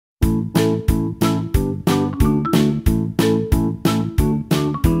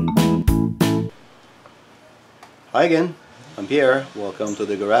Hi again, I'm Pierre, welcome to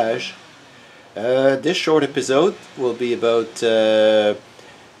the garage. This short episode will be about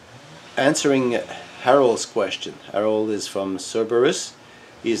answering Harold's question. Harold is from Cerberus.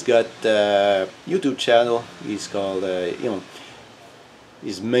 He's got a YouTube channel. He's called,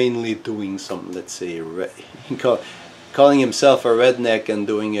 he's mainly doing some, let's say, calling himself a redneck and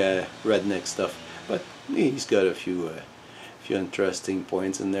doing redneck stuff. But he's got a few interesting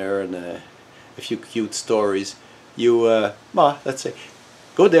points in there and a few cute stories. Let's say,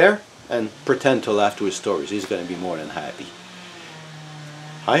 go there and pretend to laugh to his stories. He's going to be more than happy.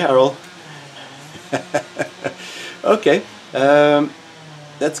 Hi, Harold. Okay,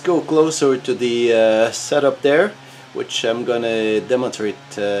 let's go closer to the setup there, which I'm going to demonstrate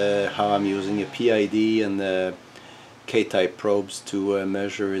how I'm using a PID and K-type probes to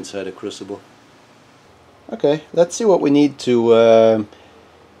measure inside a crucible. Okay, let's see what we need to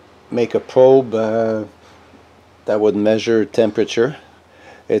make a probe that would measure temperature.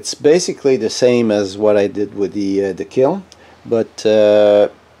 It's basically the same as what I did with the kiln, but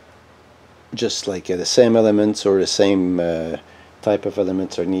just like the same elements or the same type of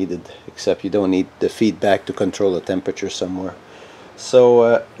elements are needed, except you don't need the feedback to control the temperature somewhere.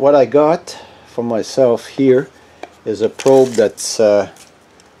 So what I got for myself here is a probe that's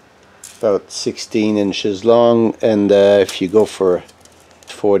about 16 inches long, and if you go for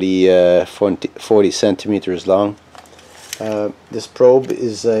 40 centimeters long. This probe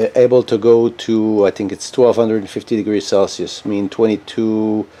is able to go to, I think it's 1250 degrees Celsius, mean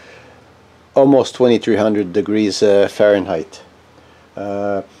almost 2300 degrees Fahrenheit.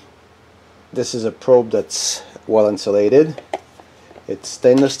 This is a probe that's well insulated. It's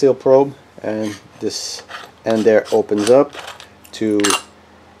stainless steel probe, and this end there opens up to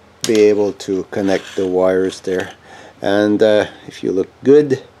be able to connect the wires there. And if you look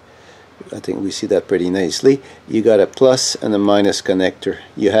good, I think we see that pretty nicely. You got a plus and a minus connector.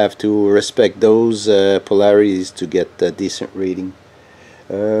 You have to respect those polarities to get a decent reading.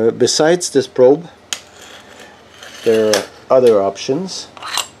 Besides this probe, there are other options.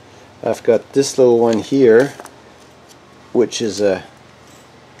 I've got this little one here, which is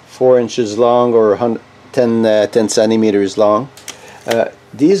 4 inches long or 10 centimeters long.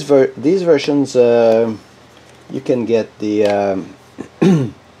 These versions, you can get the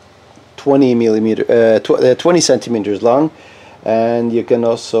 20 centimeters long, and you can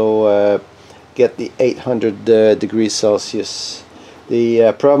also get the 800 degrees Celsius.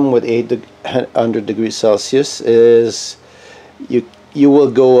 The problem with 800 degrees Celsius is you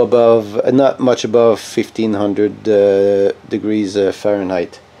will go above, not much above 1500 degrees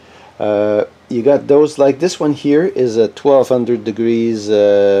Fahrenheit. You got those, like this one here is a 1200 degrees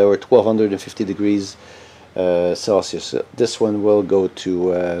or 1250 degrees Celsius. This one will go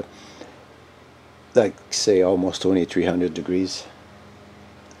to like say almost 2300 degrees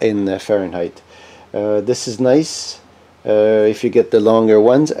in Fahrenheit. This is nice if you get the longer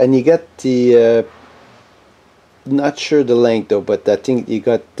ones, and you get the not sure the length though, but I think you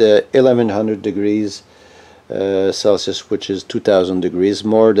got the 1100 degrees Celsius, which is 2000 degrees,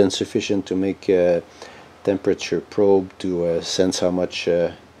 more than sufficient to make a temperature probe to sense how much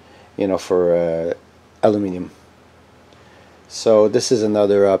for aluminium. So this is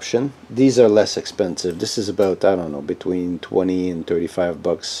another option. These are less expensive. This is about, I don't know, between 20 and 35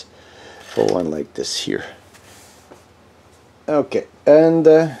 bucks for one like this here. Okay, and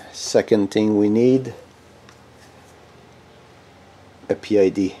second thing we need, a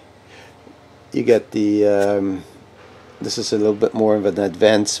PID. You get the this is a little bit more of an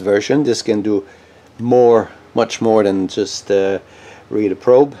advanced version. This can do much more than just read a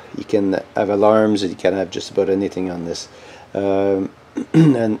probe. You can have alarms, and you can have just about anything on this, and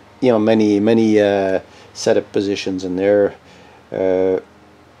many setup positions in there.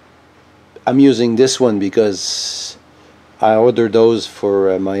 I'm using this one because I ordered those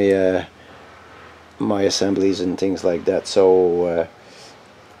for my assemblies and things like that. So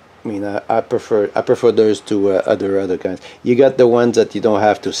I prefer those to other kinds. You got the ones that you don't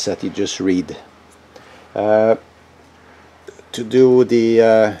have to set, you just read. To do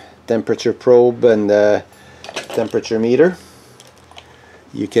the temperature probe and temperature meter,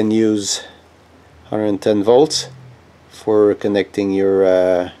 you can use 110 volts for connecting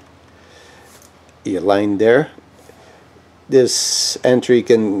your line there. This entry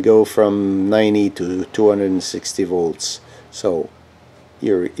can go from 90 to 260 volts. So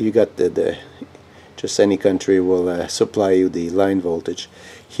you got the just any country will supply you the line voltage.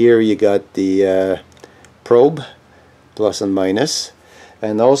 Here you got the probe, plus and minus,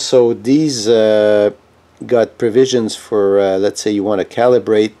 And also these got provisions for let's say you want to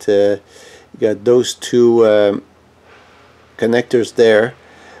calibrate, you got those two connectors there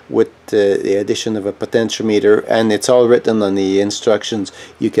with the addition of a potentiometer, and it's all written on the instructions.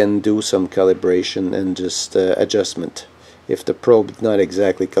 You can do some calibration and just adjustment if the probe is not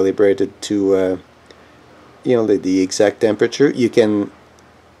exactly calibrated to you know, the exact temperature. You can,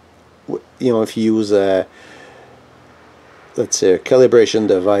 you know, if you use a, let's say, a calibration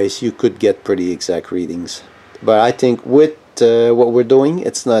device, you could get pretty exact readings. But I think with what we're doing,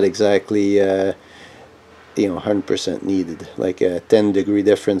 it's not exactly you know, 100% needed. Like a 10-degree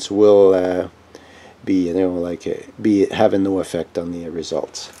difference will be, you know, like be having no effect on the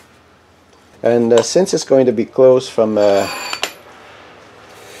results. And since it's going to be close from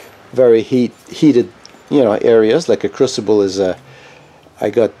very heated, you know, areas, like a crucible is I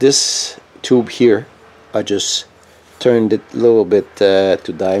got this tube here. I just turned it a little bit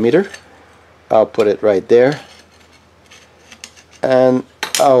to diameter. I'll put it right there, and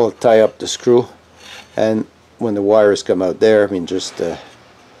I'll tie up the screw, and when the wires come out there, I mean, just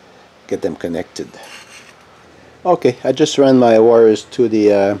get them connected. Okay, I just ran my wires to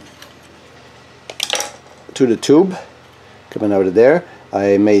the tube coming out of there.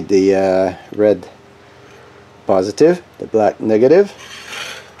 I made the red positive, the black negative.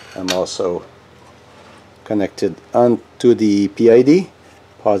 I'm also connected onto the PID,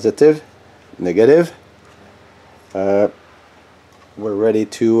 positive, negative. We're ready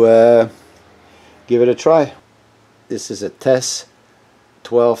to give it a try. This is a TESS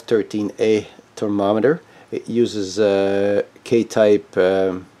 1213A thermometer. It uses K-type,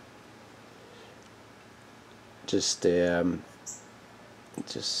 just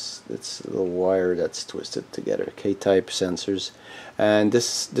it's a little wire that's twisted together. K-type sensors, and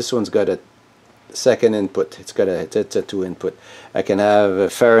this one's got a second input. It's a 2 input. I can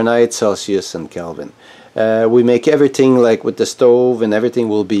have Fahrenheit, Celsius, and Kelvin. We make everything like with the stove, and everything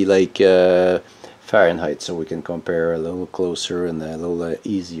will be like Fahrenheit, so we can compare a little closer and a little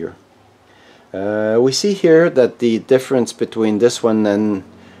easier. We see here that the difference between this one and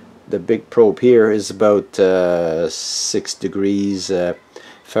the big probe here is about 6 degrees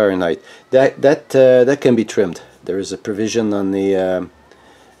Fahrenheit. That can be trimmed. There is a provision on the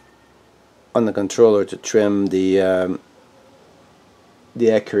controller to trim the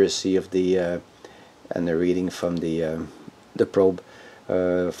accuracy of the and the reading from the probe.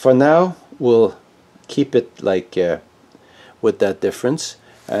 For now, we'll keep it like with that difference,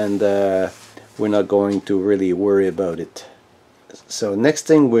 and we're not going to really worry about it. So next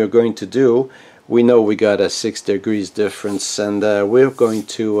thing we're going to do, we know we got a 6 degrees difference, and we're going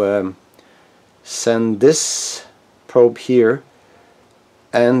to send this probe here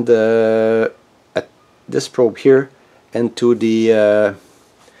and at this probe here into the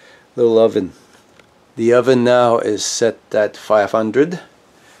little oven. The oven now is set at 500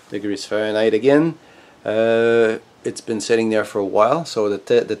 degrees Fahrenheit again. It's been sitting there for a while, so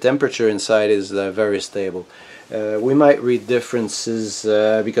the temperature inside is very stable. We might read differences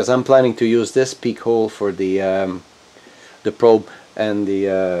because I'm planning to use this peak hole for the probe and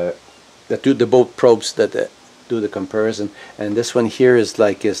the both probes that do the comparison, and this one here is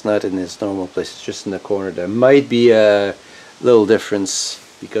like it's not in its normal place. It's just in the corner. There might be a little difference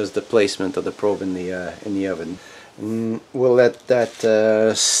because the placement of the probe in the oven. We'll let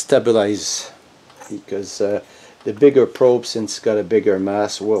that stabilize, because the bigger probe, since it's got a bigger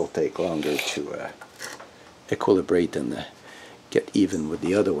mass, will take longer to equilibrate and get even with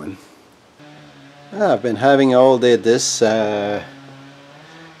the other one. I've been having all day this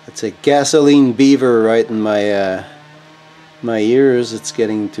it's a gasoline beaver right in my my ears. It's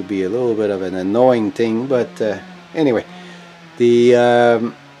getting to be a little bit of an annoying thing, but anyway, the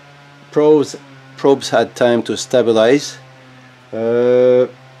probes had time to stabilize.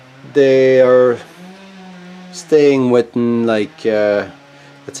 They are staying within, like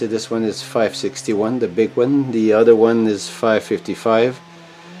let's say this one is 561, the big one, the other one is 555.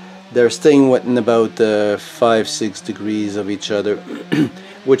 They're staying within about 5-6 degrees of each other,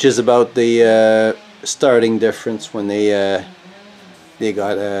 which is about the starting difference when they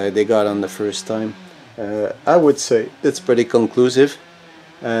got on the first time. I would say it's pretty conclusive,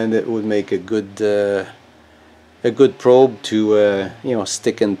 and it would make a good probe to you know,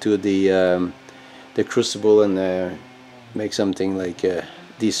 stick into the crucible and make something like a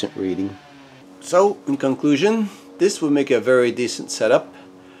decent reading. So in conclusion, this will make a very decent setup,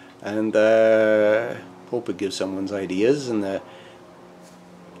 and hope it gives someone's ideas, and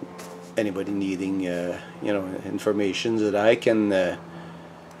anybody needing you know, information that I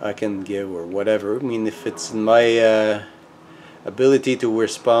can give or whatever. I mean, if it's in my ability to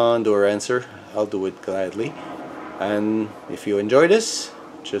respond or answer, I'll do it gladly. And if you enjoy this,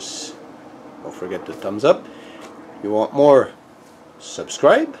 just don't forget to thumbs up. If you want more,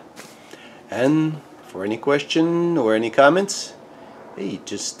 subscribe. And for any question or any comments, hey,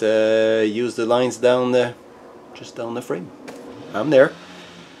 just use the lines down the frame. I'm there.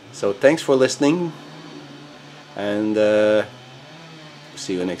 So thanks for listening, and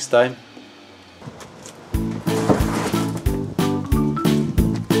see you next time.